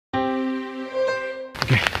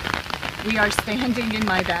We are standing in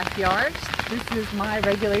my backyard. This is my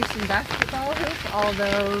regulation basketball hoop,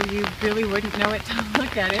 although you really wouldn't know it to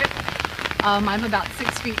look at it. I'm about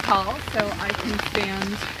 6 feet tall, so I can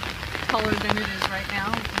stand taller than it is right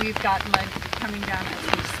now. We've got mud coming down as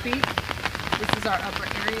we speak. This is our upper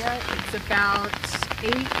area. It's about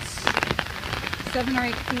 7 or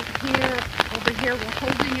 8 feet here. Over here, we're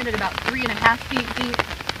holding it at about 3.5 feet deep.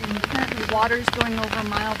 And currently water's going over a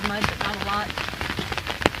mile of mud, but not a lot.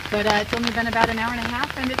 But it's only been about an hour and a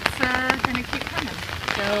half, and it's going to keep coming.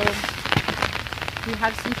 So we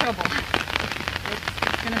have some trouble.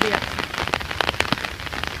 It's going to be a